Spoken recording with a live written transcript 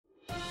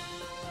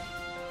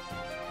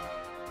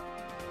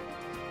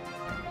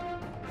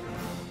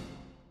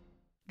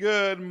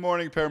Good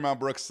morning, Paramount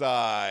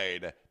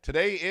Brookside.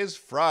 Today is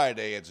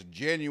Friday. It's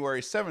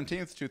January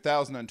 17th,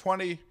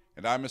 2020,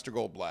 and I'm Mr.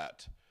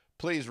 Goldblatt.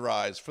 Please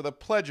rise for the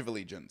Pledge of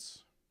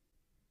Allegiance.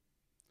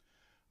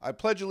 I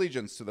pledge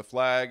allegiance to the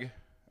flag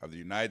of the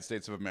United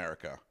States of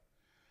America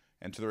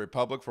and to the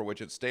republic for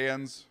which it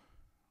stands,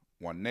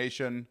 one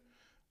nation,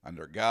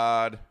 under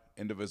God,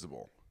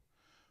 indivisible,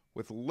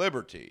 with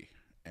liberty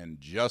and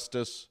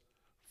justice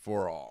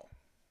for all.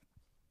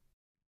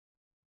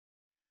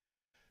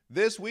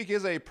 This week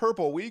is a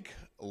purple week.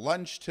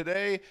 Lunch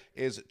today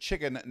is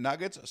chicken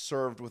nuggets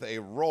served with a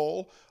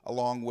roll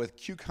along with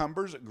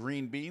cucumbers,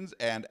 green beans,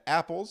 and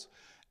apples.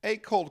 A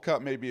cold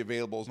cup may be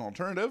available as an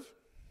alternative.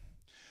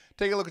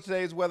 Take a look at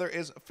today's weather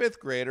is 5th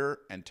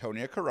grader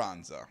Antonia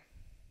Carranza.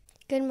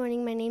 Good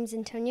morning, my name is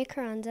Antonia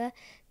Carranza.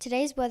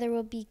 Today's weather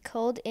will be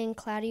cold and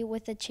cloudy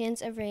with a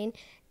chance of rain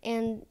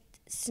and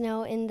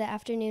snow in the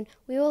afternoon.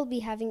 We will be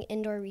having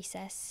indoor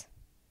recess.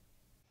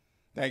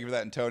 Thank you for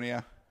that,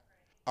 Antonia.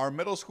 Our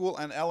middle school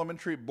and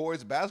elementary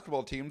boys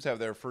basketball teams have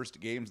their first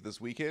games this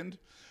weekend.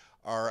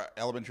 Our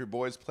elementary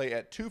boys play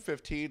at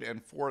 2:15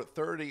 and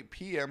 4:30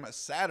 p.m.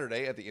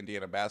 Saturday at the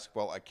Indiana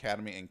Basketball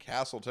Academy in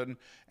Castleton,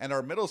 and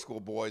our middle school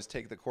boys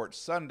take the court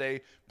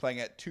Sunday, playing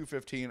at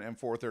 2:15 and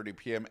 4:30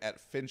 p.m.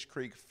 at Finch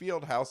Creek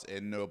Fieldhouse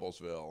in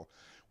Noblesville.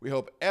 We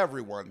hope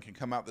everyone can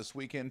come out this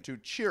weekend to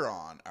cheer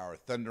on our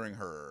Thundering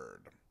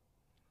Herd.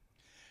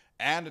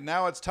 And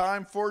now it's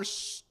time for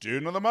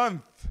Student of the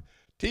Month.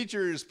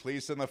 Teachers,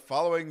 please send the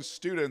following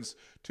students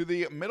to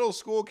the middle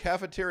school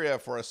cafeteria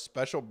for a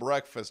special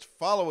breakfast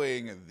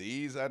following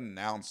these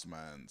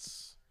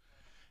announcements.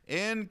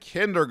 In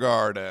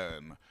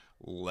kindergarten,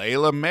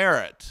 Layla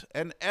Merritt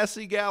and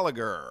Essie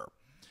Gallagher,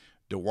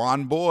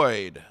 DeJuan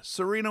Boyd,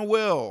 Serena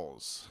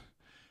Wills,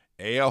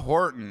 Aya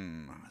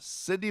Horton,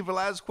 Sydney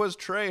Velazquez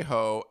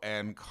Trejo,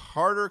 and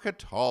Carter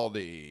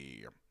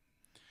Cataldi.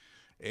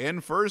 In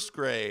first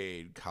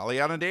grade,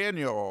 Kaliana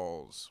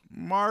Daniels,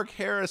 Mark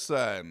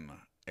Harrison,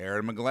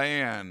 Aaron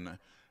McGlan,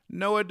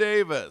 Noah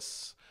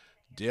Davis,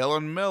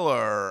 Dylan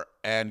Miller,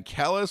 and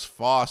Kellis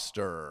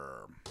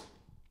Foster.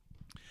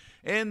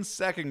 In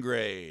second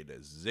grade,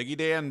 Ziggy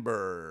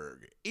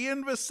Danberg,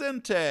 Ian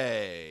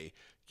Vicente,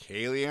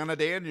 Kayleana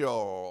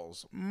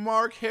Daniels,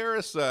 Mark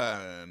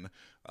Harrison,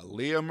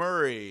 Aaliyah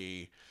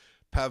Murray,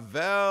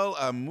 Pavel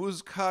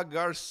Amuzka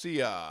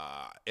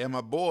Garcia,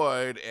 Emma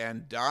Boyd,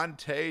 and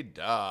Dante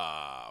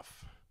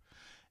Duff.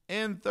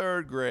 In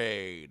third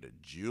grade,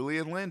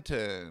 Julian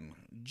Linton,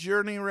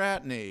 Journey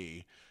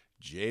Ratney,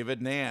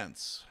 Javid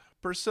Nance,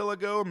 Priscilla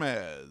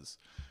Gomez,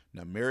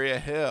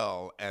 Namiria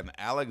Hill, and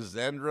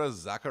Alexandra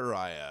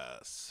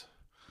Zacharias.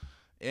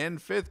 In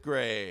fifth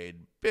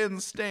grade,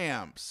 Ben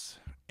Stamps,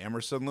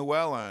 Emerson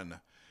Llewellyn,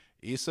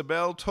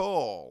 Isabel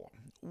Toll,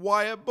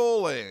 Wyatt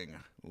Bowling,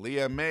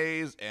 Leah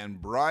Mays, and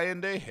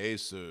Brian De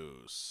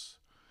Jesus.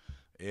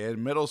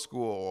 In middle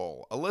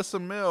school,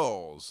 Alyssa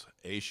Mills,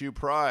 Aishu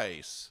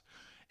Price,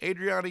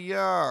 Adriana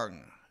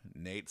Young,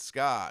 Nate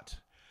Scott,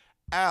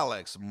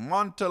 Alex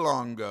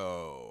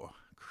Montelongo,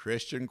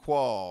 Christian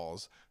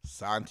Qualls,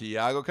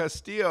 Santiago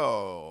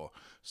Castillo,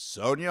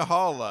 Sonia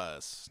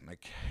Hollis,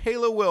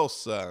 Nikayla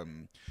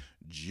Wilson,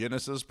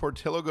 Genesis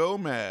Portillo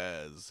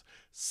Gomez,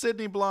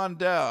 Sydney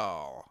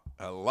Blondell,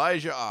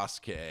 Elijah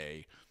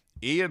Oskey,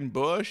 Ian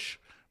Bush,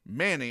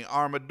 Manny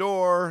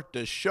Armador,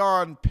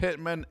 Deshaun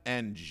Pittman,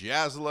 and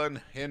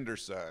Jaslyn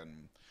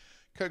Henderson.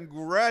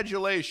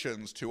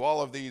 Congratulations to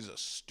all of these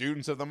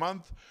students of the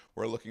month.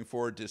 We're looking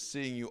forward to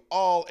seeing you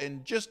all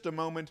in just a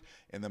moment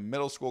in the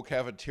middle school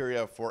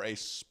cafeteria for a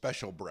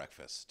special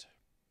breakfast.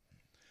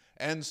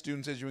 And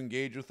students, as you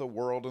engage with the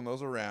world and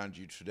those around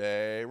you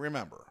today,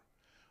 remember,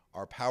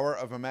 our power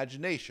of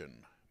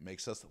imagination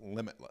makes us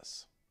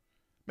limitless.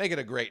 Make it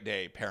a great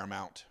day,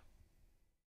 Paramount.